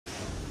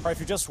All right, if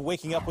you're just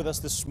waking up with us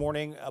this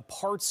morning,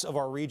 parts of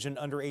our region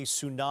under a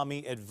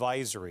tsunami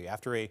advisory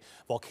after a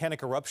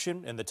volcanic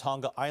eruption in the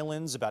Tonga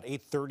Islands about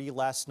 8:30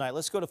 last night.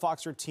 Let's go to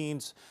Fox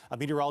 13's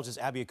meteorologist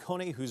Abby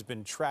Akone, who's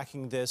been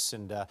tracking this.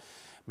 And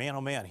man,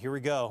 oh man, here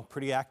we go.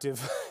 Pretty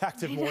active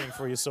morning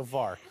for you so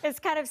far. It's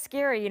kind of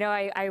scary. You know,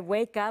 I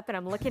wake up and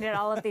I'm looking at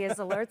all of these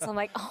alerts. I'm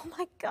like, oh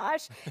my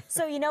gosh.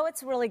 So, you know,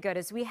 what's really good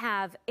is we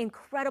have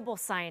incredible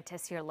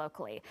scientists here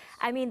locally.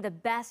 I mean, the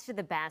best of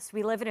the best.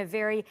 We live in a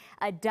very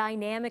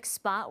dynamic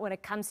spot when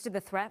it comes to the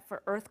threat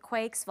for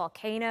earthquakes,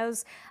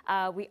 volcanoes.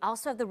 We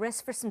also have the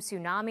risk for some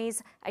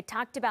tsunamis. I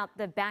talked about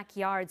the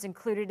backyards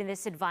included in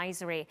this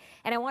advisory,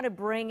 and I want to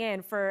bring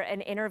in for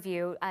an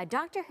interview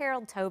Dr.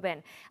 Harold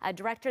Tobin,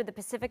 director of the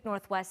Pacific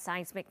Northwest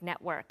Seismic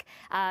Network.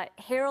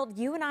 Harold,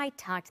 you and I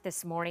talked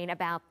this morning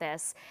about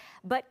this,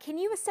 but can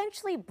you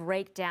essentially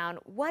break down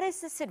what is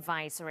this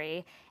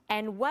advisory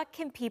and what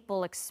can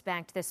people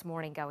expect this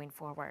morning going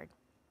forward?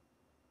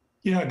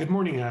 Yeah, good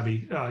morning,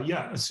 Abby. A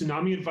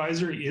tsunami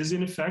advisory is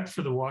in effect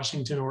for the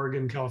Washington,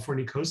 Oregon,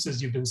 California coast,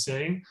 as you've been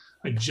saying.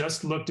 I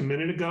just looked a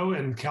minute ago,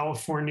 and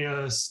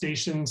California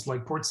stations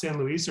like Port San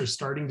Luis are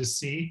starting to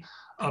see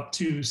up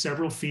to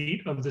several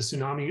feet of the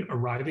tsunami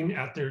arriving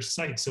at their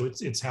site. So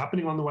it's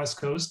happening on the West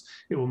Coast.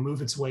 It will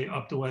move its way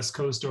up the West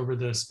Coast over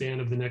the span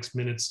of the next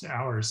minutes to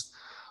hours.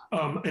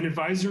 An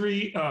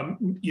advisory,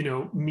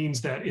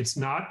 means that it's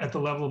not at the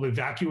level of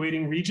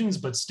evacuating regions,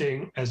 but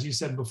staying, as you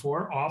said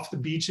before, off the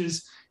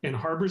beaches, and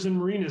harbors and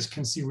marinas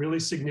can see really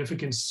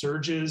significant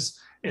surges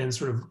and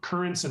sort of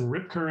currents and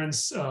rip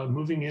currents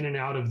moving in and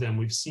out of them.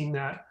 We've seen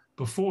that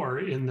before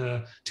in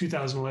the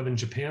 2011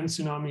 Japan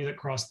tsunami that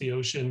crossed the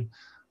ocean.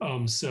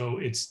 So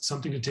it's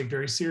something to take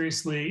very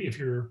seriously. If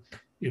you're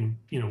in,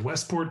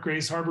 Westport,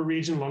 Grace Harbor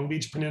region, Long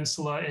Beach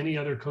Peninsula, any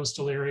other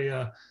coastal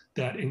area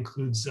that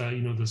includes,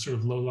 the sort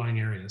of low-lying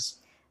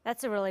areas.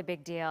 That's a really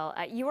big deal.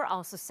 You were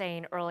also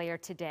saying earlier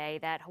today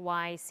that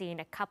Hawaii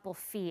seen a couple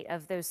feet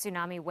of those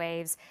tsunami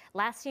waves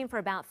lasting for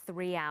about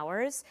 3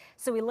 hours.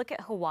 So we look at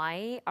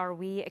Hawaii. Are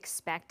we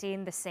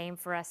expecting the same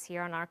for us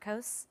here on our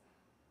coast?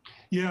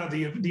 Yeah,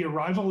 the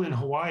arrival in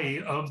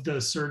Hawaii of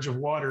the surge of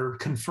water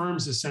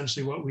confirms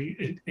essentially what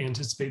we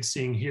anticipate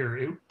seeing here.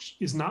 It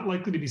is not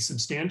likely to be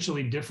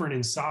substantially different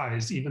in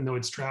size, even though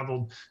it's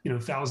traveled,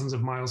 thousands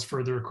of miles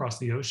further across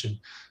the ocean.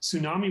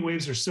 Tsunami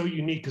waves are so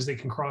unique because they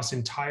can cross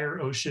entire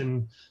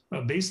ocean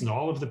basin,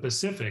 all of the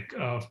Pacific,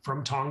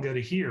 from Tonga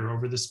to here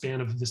over the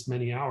span of this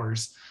many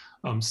hours.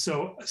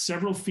 So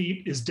several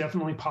feet is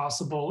definitely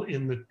possible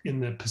in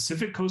the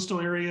Pacific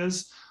coastal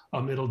areas.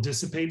 It'll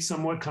dissipate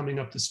somewhat coming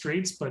up the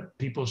straits, but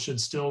people should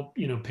still,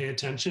 pay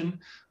attention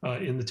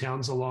in the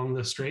towns along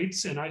the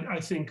straits. And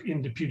I think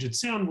into Puget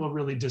Sound will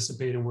really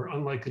dissipate, and we're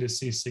unlikely to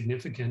see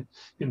significant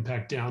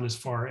impact down as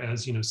far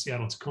as,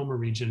 Seattle Tacoma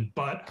region.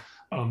 But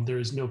there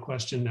is no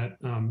question that,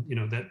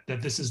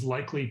 that this is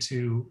likely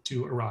to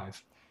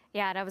arrive.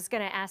 Yeah, and I was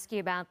going to ask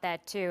you about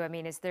that too. I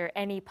mean, is there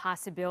any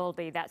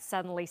possibility that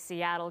suddenly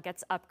Seattle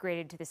gets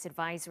upgraded to this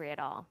advisory at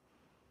all?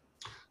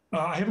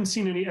 I haven't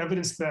seen any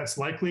evidence that's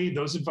likely.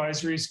 Those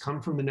advisories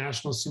come from the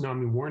National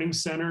Tsunami Warning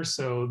Center.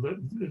 So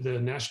the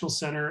National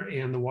Center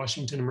and the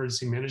Washington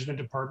Emergency Management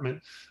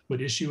Department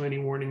would issue any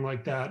warning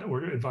like that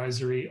or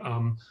advisory.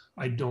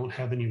 I don't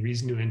have any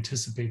reason to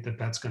anticipate that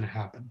that's going to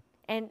happen.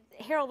 And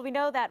Harold, we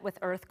know that with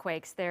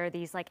earthquakes, there are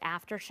these like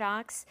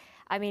aftershocks.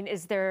 I mean,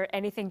 is there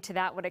anything to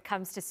that when it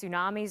comes to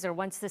tsunamis, or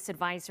once this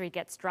advisory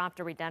gets dropped,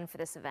 are we done for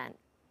this event?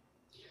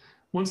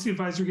 Once the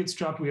advisory gets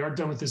dropped, we are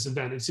done with this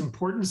event. It's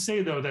important to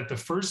say, though, that the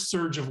first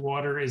surge of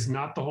water is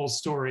not the whole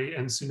story,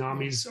 and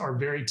tsunamis are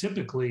very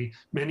typically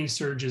many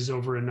surges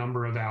over a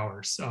number of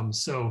hours.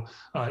 So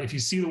if you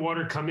see the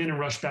water come in and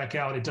rush back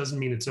out, it doesn't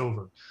mean it's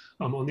over.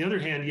 On the other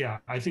hand, yeah,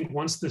 I think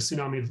once the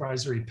tsunami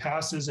advisory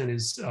passes and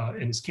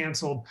is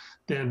canceled,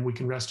 then we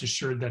can rest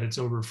assured that it's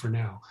over for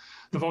now.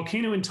 The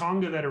volcano in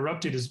Tonga that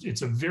erupted,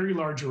 it's a very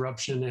large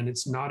eruption, and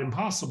it's not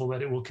impossible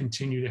that it will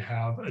continue to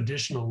have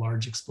additional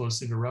large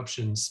explosive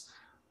eruptions.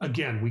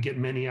 Again, we get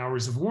many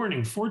hours of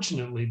warning,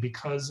 fortunately,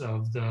 because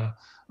of the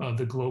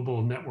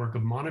global network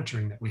of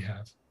monitoring that we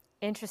have.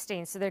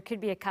 Interesting. So there could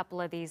be a couple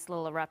of these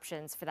little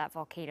eruptions for that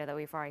volcano that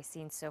we've already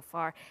seen so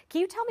far. Can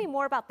you tell me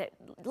more about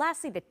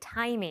lastly, the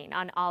timing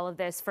on all of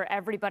this for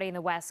everybody in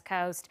the West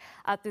Coast,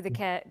 up through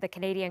the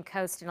Canadian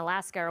coast and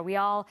Alaska? Are we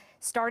all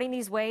starting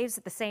these waves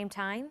at the same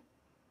time?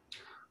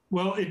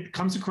 Well, it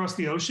comes across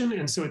the ocean,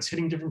 and so it's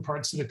hitting different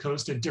parts of the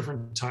coast at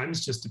different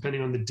times, just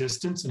depending on the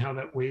distance and how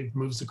that wave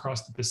moves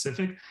across the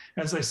Pacific.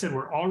 As I said,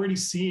 we're already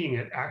seeing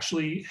it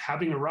actually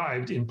having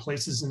arrived in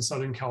places in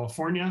Southern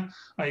California.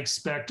 I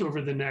expect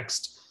over the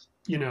next,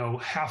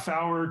 half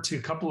hour to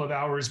a couple of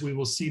hours, we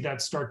will see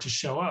that start to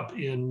show up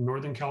in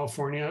Northern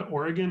California,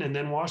 Oregon, and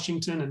then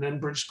Washington, and then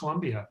British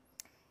Columbia.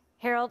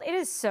 Harold, it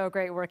is so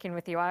great working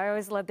with you. I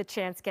always love the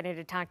chance getting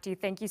to talk to you.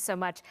 Thank you so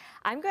much.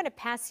 I'm going to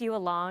pass you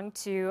along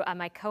to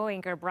my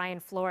co-anchor,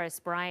 Brian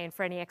Flores. Brian,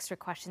 for any extra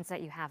questions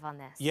that you have on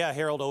this. Yeah,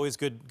 Harold, always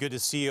good to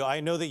see you. I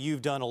know that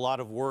you've done a lot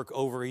of work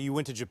you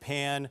went to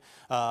Japan,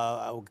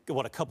 a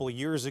couple of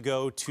years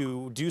ago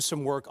to do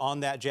some work on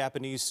that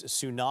Japanese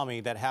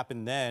tsunami that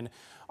happened then.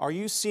 Are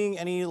you seeing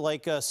any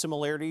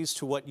similarities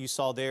to what you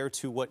saw there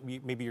to what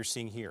maybe you're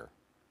seeing here?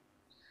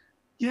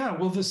 Yeah,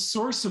 well, the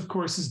source, of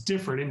course, is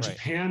different. In Right.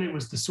 Japan,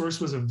 the source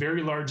was a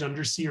very large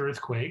undersea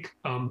earthquake.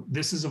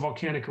 This is a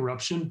volcanic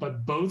eruption,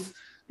 but both,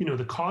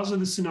 the cause of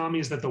the tsunami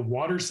is that the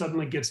water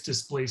suddenly gets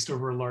displaced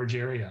over a large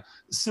area.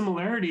 The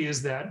similarity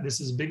is that this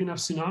is a big enough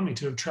tsunami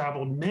to have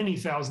traveled many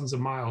thousands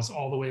of miles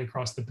all the way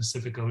across the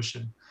Pacific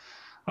Ocean.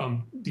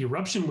 The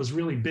eruption was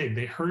really big.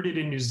 They heard it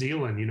in New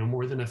Zealand,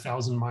 more than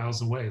 1,000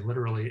 miles away,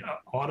 literally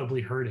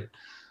audibly heard it.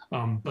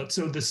 But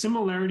so the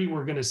similarity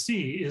we're going to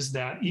see is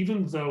that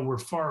even though we're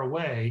far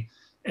away,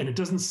 and it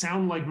doesn't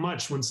sound like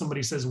much when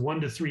somebody says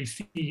 1 to 3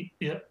 feet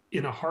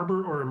in a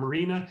harbor or a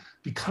marina,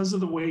 because of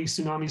the way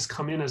tsunamis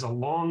come in as a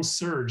long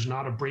surge,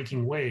 not a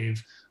breaking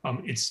wave,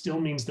 it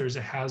still means there's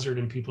a hazard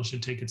and people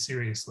should take it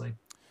seriously.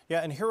 Yeah,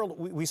 and Harold,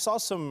 we saw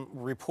some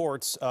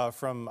reports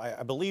from,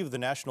 I believe, the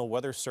National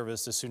Weather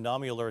Service, the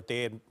tsunami alert.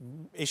 They had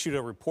issued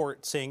a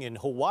report saying in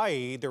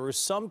Hawaii there were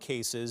some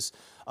cases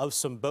of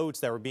some boats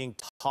that were being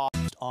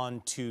tossed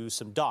onto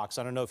some docks.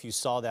 I don't know if you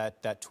saw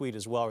that tweet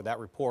as well, or that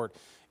report.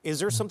 Is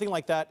there something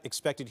like that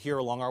expected here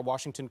along our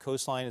Washington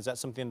coastline? Is that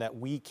something that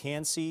we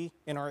can see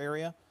in our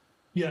area?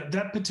 Yeah,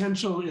 that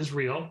potential is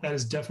real. That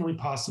is definitely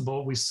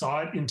possible. We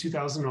saw it in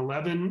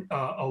 2011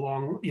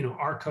 along,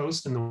 our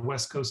coast and the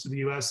west coast of the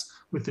U.S.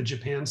 with the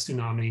Japan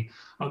tsunami.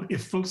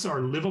 If folks are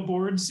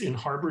liveaboards in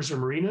harbors or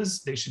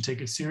marinas, they should take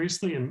it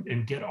seriously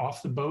and get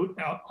off the boat,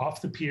 off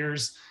the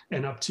piers,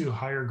 and up to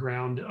higher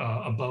ground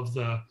above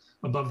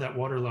that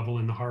water level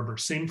in the harbor.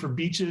 Same for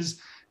beaches.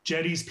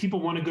 Jetties,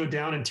 people want to go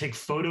down and take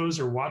photos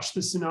or watch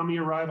the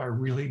tsunami arrive. I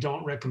really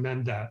don't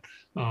recommend that.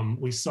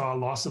 We saw a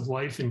loss of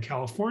life in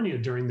California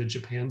during the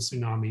Japan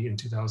tsunami in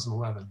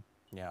 2011.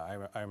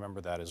 Yeah, I remember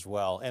that as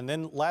well. And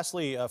then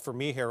lastly, for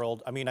me,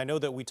 Harold, I mean, I know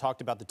that we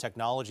talked about the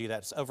technology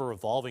that's ever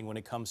evolving when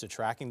it comes to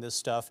tracking this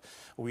stuff.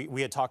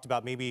 We had talked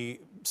about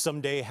maybe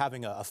someday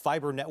having a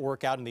fiber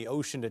network out in the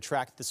ocean to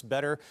track this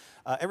better.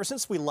 Ever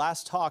since we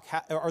last talked,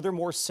 are there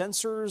more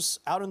sensors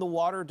out in the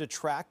water to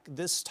track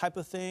this type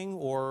of thing,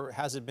 or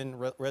has it been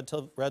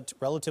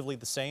relatively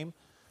the same?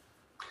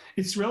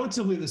 It's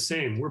relatively the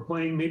same. We're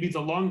playing maybe the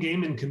long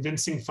game in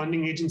convincing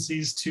funding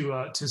agencies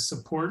to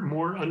support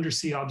more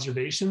undersea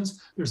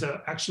observations. There's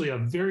actually a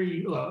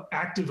very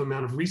active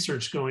amount of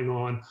research going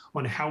on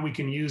how we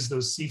can use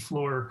those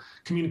seafloor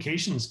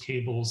communications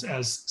cables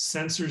as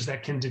sensors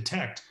that can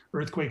detect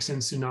earthquakes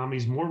and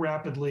tsunamis more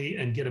rapidly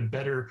and get a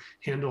better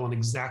handle on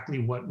exactly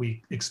what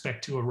we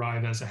expect to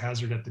arrive as a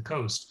hazard at the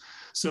coast.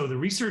 So the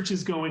research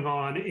is going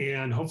on,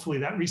 and hopefully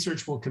that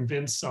research will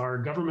convince our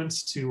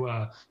governments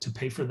to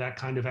pay for that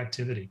kind of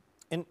activity.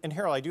 And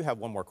Harold, I do have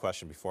one more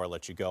question before I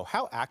let you go.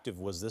 How active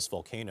was this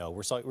volcano?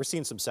 We're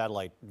seeing some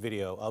satellite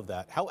video of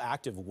that. How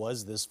active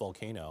was this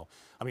volcano?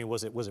 I mean,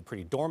 was it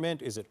pretty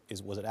dormant? Was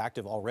it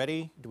active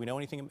already? Do we know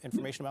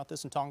information about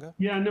this in Tonga?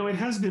 Yeah, no, it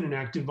has been an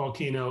active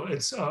volcano.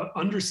 It's an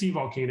undersea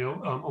volcano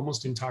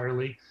almost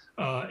entirely,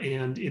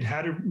 and it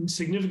had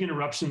significant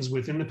eruptions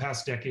within the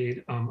past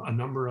decade, a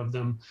number of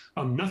them.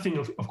 Nothing,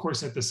 of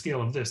course, at the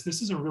scale of this.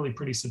 This is a really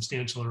pretty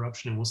substantial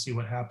eruption, and we'll see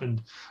what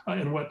happened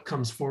and what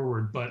comes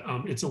forward. But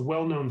it's a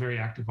well-known, very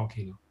active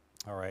volcano.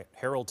 All right.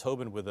 Harold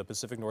Tobin with the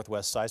Pacific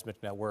Northwest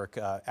Seismic Network.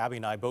 Abby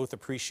and I both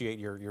appreciate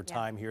your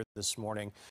time here this morning.